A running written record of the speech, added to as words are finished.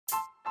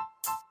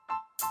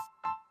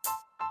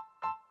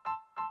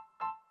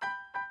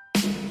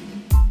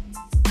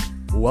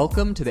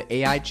Welcome to the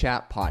AI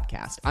Chat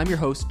Podcast. I'm your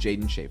host,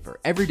 Jaden Schaefer.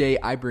 Every day,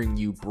 I bring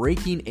you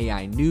breaking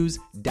AI news,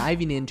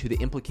 diving into the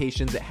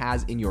implications it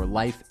has in your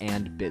life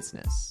and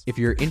business. If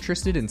you're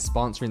interested in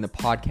sponsoring the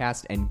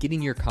podcast and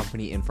getting your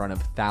company in front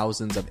of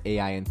thousands of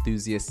AI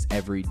enthusiasts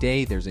every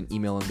day, there's an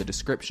email in the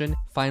description.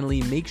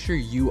 Finally, make sure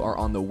you are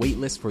on the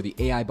waitlist for the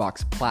AI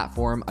Box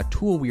platform, a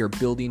tool we are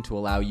building to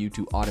allow you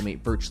to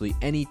automate virtually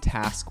any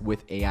task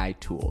with AI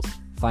tools.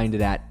 Find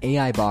it at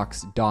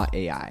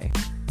aibox.ai.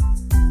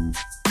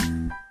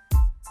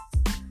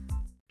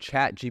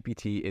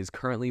 ChatGPT is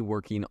currently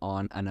working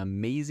on an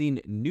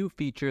amazing new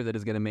feature that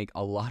is going to make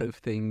a lot of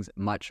things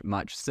much,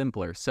 much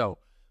simpler. So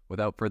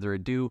without further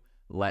ado,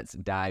 let's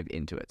dive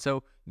into it.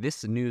 So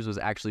this news was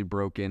actually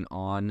broken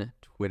on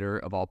Twitter,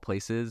 of all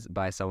places,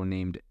 by someone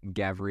named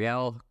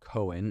Gabrielle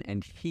Cohen,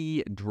 and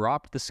he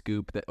dropped the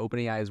scoop that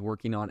OpenAI is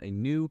working on a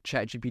new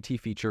ChatGPT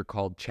feature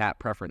called Chat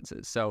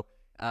Preferences. So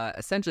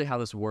essentially how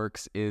this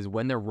works is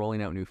when they're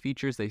rolling out new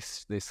features, they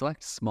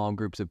select small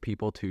groups of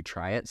people to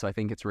try it. So I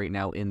think it's right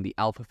now in the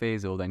alpha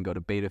phase. It will then go to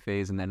beta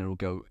phase, and then it'll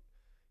go,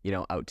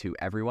 out to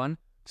everyone.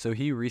 So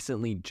he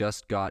recently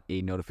just got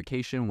a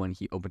notification when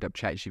he opened up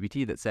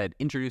ChatGPT that said,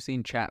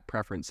 introducing Chat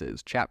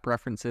Preferences. Chat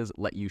Preferences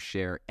let you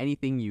share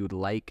anything you'd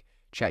like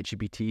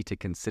ChatGPT to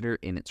consider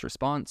in its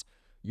response.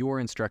 Your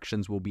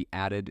instructions will be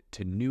added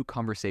to new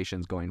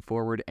conversations going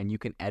forward, and you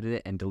can edit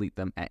it and delete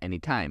them at any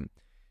time.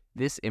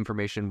 This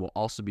information will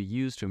also be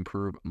used to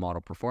improve model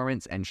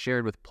performance and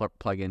shared with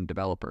plugin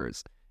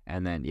developers.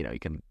 And then, you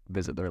can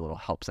visit their little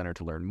help center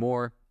to learn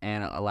more,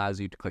 and it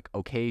allows you to click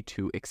OK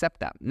to accept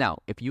that. Now,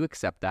 if you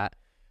accept that,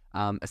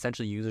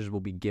 essentially users will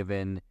be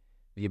given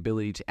the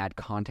ability to add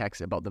context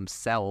about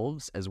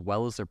themselves as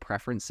well as their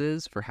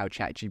preferences for how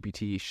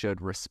ChatGPT should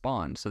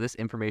respond. So this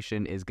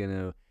information is going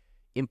to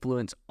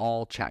influence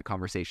all chat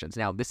conversations.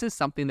 Now, this is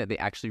something that they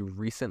actually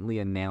recently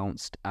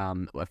announced,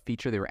 a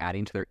feature they were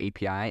adding to their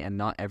API, and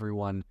not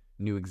everyone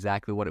knew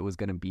exactly what it was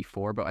going to be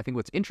for. But I think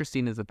what's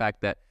interesting is the fact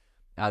that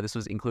this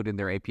was included in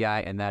their API,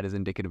 and that is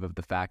indicative of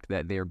the fact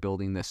that they are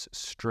building this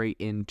straight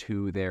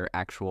into their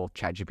actual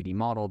ChatGPT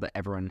model that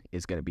everyone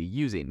is going to be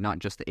using, not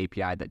just the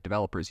API that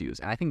developers use.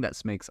 And I think that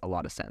makes a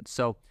lot of sense.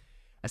 So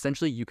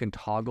essentially, you can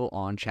toggle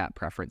on chat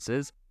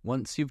preferences.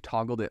 Once you've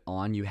toggled it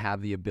on, you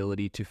have the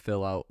ability to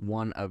fill out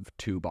one of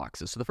two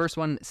boxes. So the first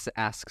one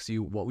asks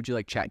you, what would you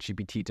like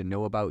ChatGPT to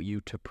know about you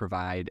to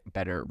provide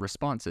better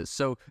responses?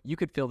 So you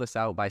could fill this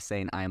out by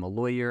saying, I am a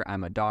lawyer,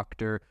 I'm a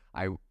doctor,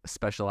 I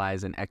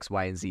specialize in X,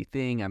 Y, and Z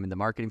thing, I'm in the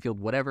marketing field,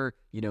 whatever,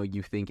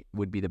 you think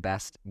would be the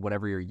best,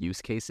 whatever your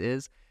use case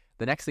is.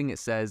 The next thing it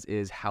says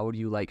is, how would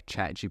you like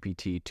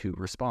ChatGPT to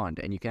respond?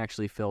 And you can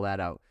actually fill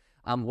that out.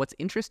 What's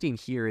interesting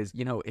here is,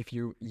 if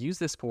you use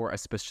this for a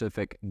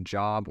specific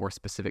job or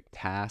specific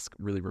task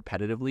really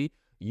repetitively,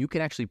 you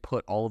can actually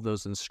put all of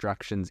those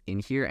instructions in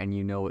here, and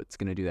it's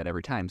going to do that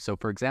every time. So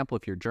for example,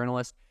 if you're a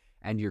journalist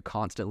and you're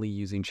constantly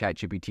using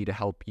ChatGPT to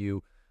help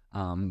you,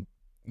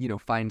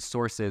 find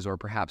sources or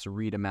perhaps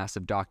read a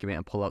massive document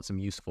and pull out some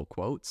useful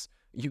quotes,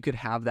 you could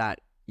have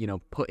that,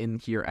 put in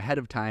here ahead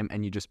of time,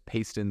 and you just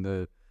paste in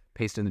the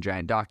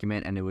giant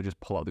document, and it would just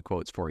pull out the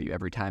quotes for you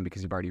every time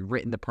because you've already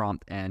written the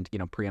prompt and,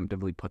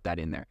 preemptively put that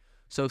in there.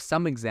 So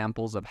some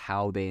examples of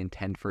how they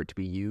intend for it to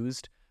be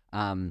used.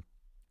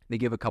 They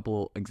give a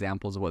couple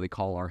examples of what they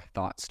call our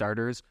thought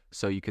starters.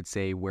 So you could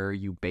say, where are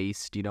you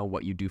based,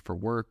 what you do for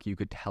work. You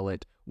could tell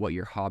it what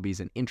your hobbies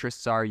and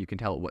interests are. You can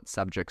tell it what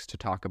subjects to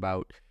talk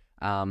about.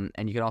 And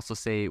you can also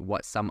say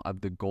what some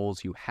of the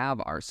goals you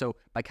have are. So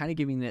by kind of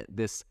giving it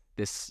this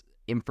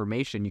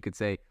information, you could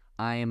say,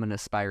 I am an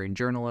aspiring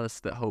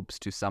journalist that hopes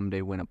to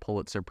someday win a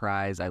Pulitzer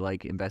Prize. I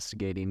like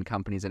investigating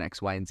companies in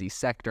X, Y, and Z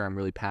sector. I'm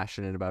really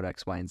passionate about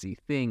X, Y, and Z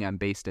thing. I'm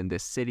based in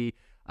this city.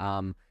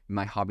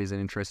 My hobbies and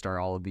interests are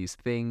all of these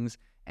things.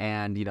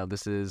 And,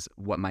 this is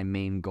what my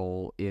main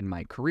goal in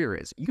my career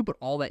is. You could put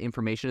all that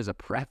information as a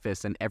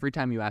preface, and every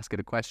time you ask it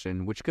a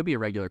question, which could be a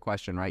regular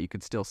question, right? You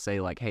could still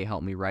say like, hey,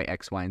 help me write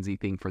X, Y, and Z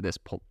thing for this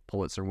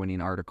Pulitzer winning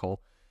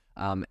article.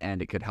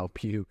 And it could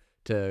help you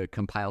to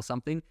compile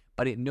something,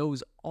 but it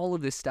knows all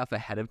of this stuff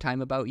ahead of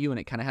time about you, and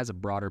it kind of has a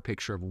broader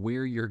picture of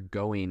where you're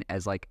going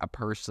as like a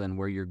person,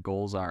 where your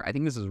goals are. I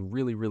think this is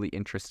really, really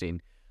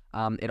interesting.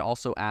 It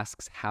also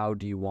asks, how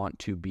do you want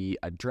to be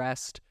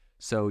addressed?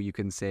 So you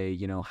can say,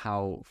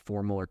 how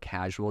formal or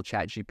casual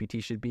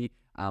ChatGPT should be.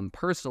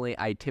 Personally,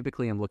 I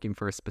typically am looking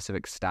for a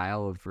specific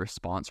style of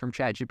response from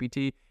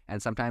ChatGPT,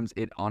 and sometimes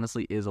it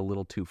honestly is a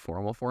little too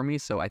formal for me.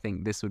 So I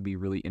think this would be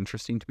really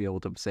interesting to be able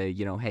to say,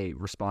 hey,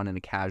 respond in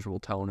a casual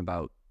tone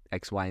about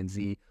X, Y, and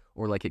Z,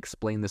 or like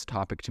explain this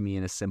topic to me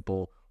in a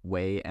simple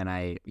way. And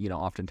I,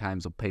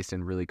 oftentimes will paste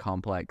in really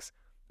complex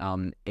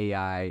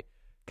AI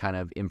kind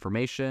of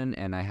information,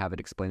 and I have it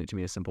explain it to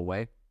me in a simple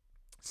way.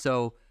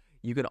 So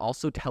you could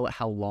also tell it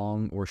how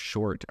long or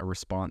short a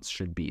response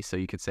should be. So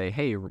you could say,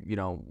 hey,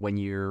 when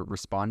you're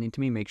responding to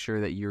me, make sure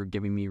that you're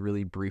giving me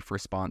really brief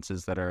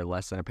responses that are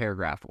less than a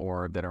paragraph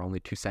or that are only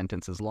 2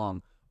 sentences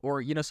long.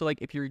 Or, so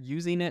like if you're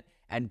using it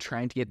and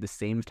trying to get the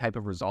same type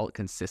of result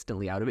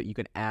consistently out of it, you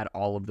can add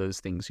all of those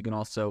things. You can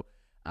also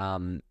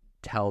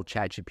tell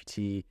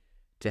ChatGPT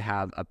to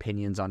have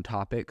opinions on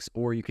topics,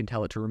 or you can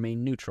tell it to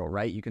remain neutral,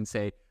 right? You can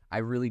say, I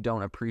really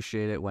don't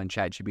appreciate it when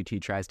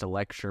ChatGPT tries to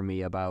lecture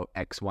me about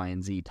X, Y,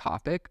 and Z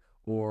topic,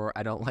 or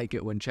I don't like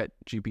it when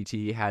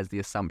ChatGPT has the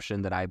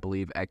assumption that I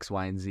believe X,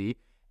 Y, and Z.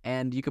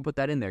 And you could put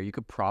that in there. You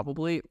could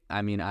probably,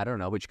 I don't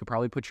know, but you could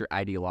probably put your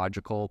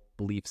ideological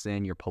beliefs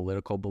in, your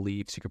political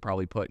beliefs. You could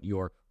probably put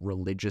your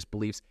religious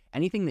beliefs.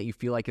 Anything that you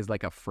feel like is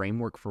like a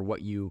framework for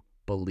what you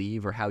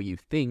believe or how you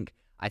think,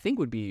 I think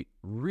would be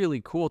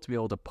really cool to be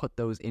able to put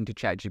those into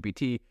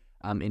ChatGPT,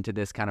 into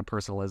this kind of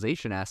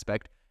personalization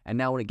aspect. And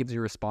now when it gives you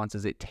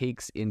responses, it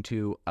takes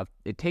into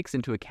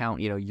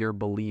account, your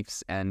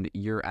beliefs and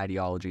your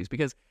ideologies.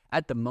 Because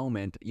at the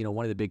moment,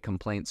 one of the big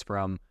complaints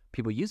from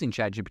people using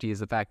ChatGPT is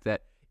the fact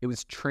that it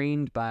was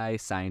trained by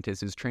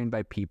scientists, it was trained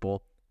by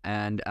people,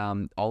 and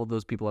all of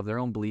those people have their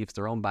own beliefs,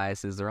 their own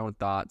biases, their own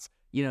thoughts.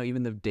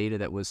 Even the data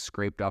that was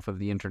scraped off of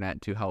the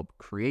internet to help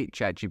create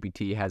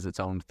ChatGPT has its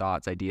own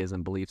thoughts, ideas,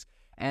 and beliefs.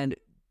 And,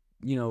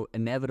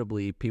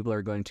 inevitably, people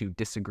are going to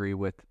disagree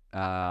with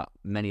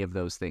many of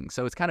those things.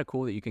 So it's kind of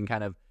cool that you can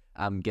kind of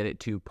get it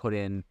to put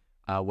in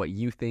what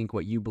you think,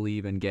 what you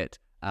believe, and get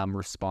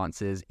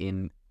responses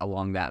in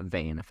along that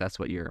vein, if that's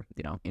what you're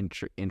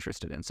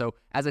interested in. So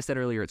as I said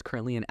earlier, it's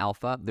currently in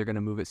alpha. They're going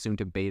to move it soon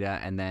to beta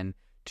and then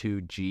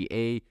to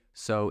GA.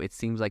 So it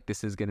seems like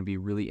this is going to be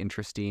really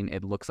interesting.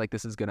 It looks like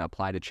this is going to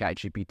apply to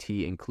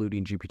ChatGPT,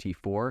 including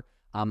GPT-4,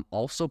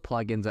 also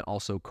plugins and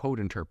also code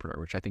interpreter,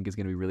 which I think is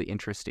going to be really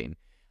interesting.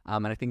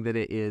 And I think that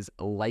it is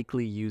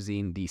likely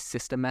using the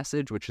system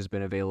message, which has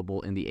been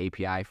available in the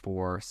API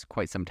for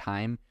quite some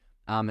time.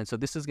 And so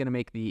this is going to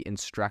make the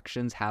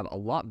instructions have a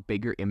lot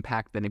bigger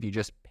impact than if you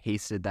just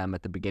pasted them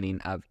at the beginning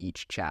of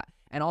each chat.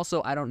 And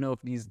also, I don't know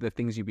if the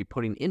things you'd be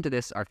putting into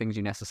this are things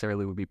you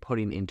necessarily would be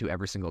putting into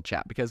every single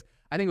chat, because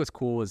I think what's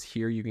cool is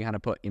here you can kind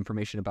of put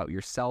information about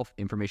yourself,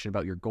 information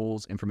about your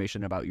goals,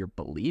 information about your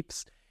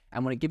beliefs.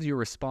 And when it gives you a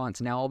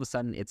response, now all of a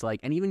sudden it's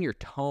like, and even your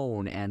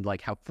tone and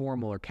like how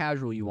formal or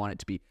casual you want it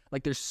to be,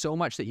 like there's so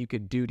much that you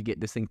could do to get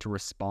this thing to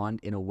respond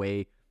in a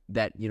way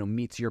that,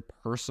 meets your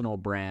personal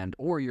brand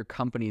or your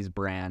company's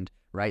brand,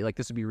 right? Like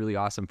this would be really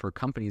awesome for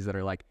companies that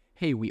are like,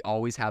 hey, we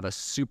always have a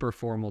super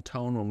formal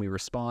tone when we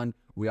respond.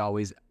 We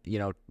always,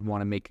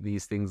 want to make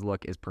these things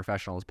look as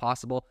professional as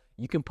possible.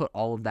 You can put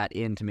all of that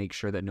in to make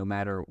sure that no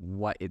matter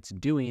what it's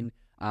doing,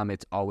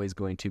 it's always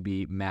going to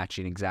be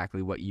matching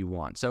exactly what you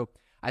want. So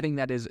I think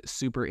that is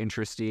super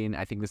interesting.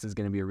 I think this is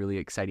going to be a really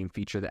exciting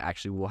feature that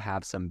actually will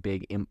have some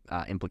big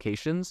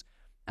implications.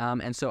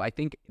 And so I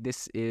think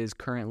this is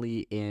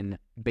currently in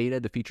beta.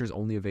 The feature is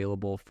only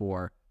available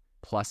for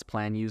Plus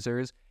plan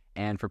users,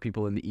 and for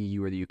people in the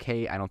EU or the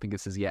UK, I don't think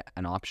this is yet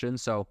an option.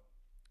 So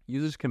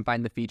users can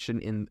find the feature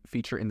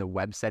in the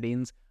web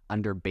settings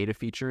under beta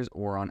features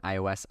or on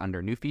iOS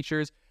under new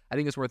features. I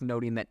think it's worth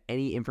noting that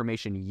any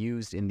information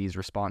used in these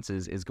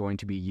responses is going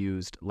to be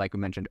used, like we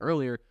mentioned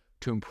earlier,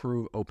 to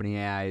improve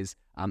OpenAI's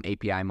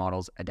API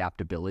model's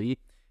adaptability.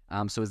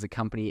 So as the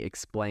company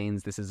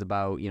explains, this is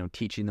about,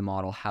 teaching the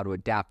model how to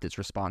adapt its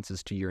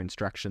responses to your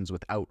instructions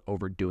without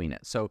overdoing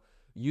it. So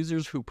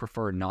users who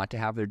prefer not to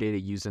have their data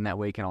used in that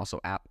way can also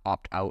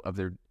opt out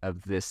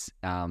of this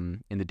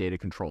in the data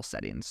control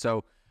settings.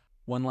 So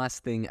one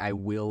last thing I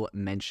will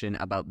mention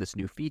about this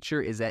new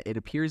feature is that it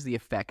appears the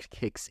effect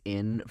kicks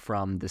in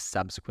from the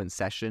subsequent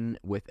session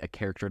with a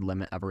character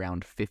limit of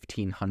around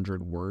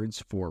 1,500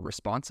 words for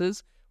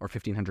responses, or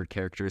 1,500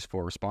 characters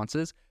for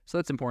responses. So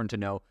that's important to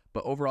know.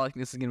 But overall, I think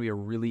this is going to be a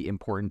really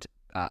important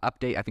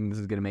update. I think this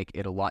is going to make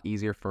it a lot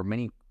easier for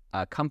many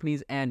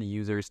companies and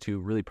users to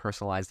really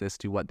personalize this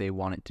to what they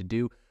want it to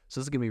do. So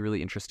this is going to be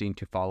really interesting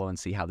to follow and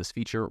see how this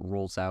feature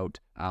rolls out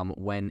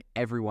when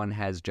everyone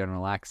has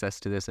general access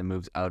to this and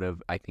moves out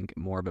of, I think,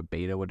 more of a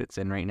beta, what it's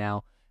in right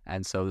now.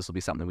 And so this will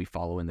be something we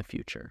follow in the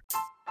future.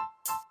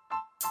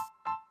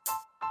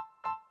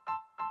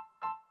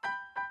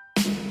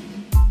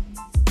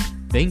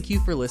 Thank you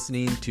for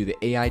listening to the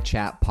AI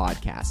Chat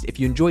podcast. If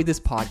you enjoyed this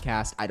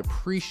podcast, I'd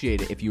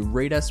appreciate it if you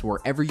rate us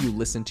wherever you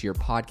listen to your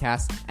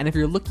podcast. And if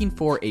you're looking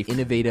for an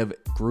innovative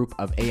group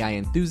of AI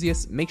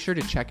enthusiasts, make sure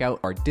to check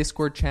out our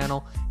Discord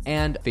channel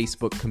and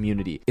Facebook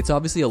community. It's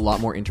obviously a lot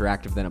more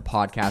interactive than a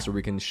podcast where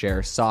we can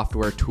share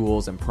software,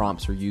 tools, and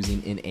prompts we're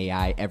using in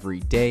AI every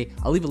day.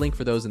 I'll leave a link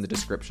for those in the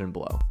description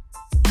below.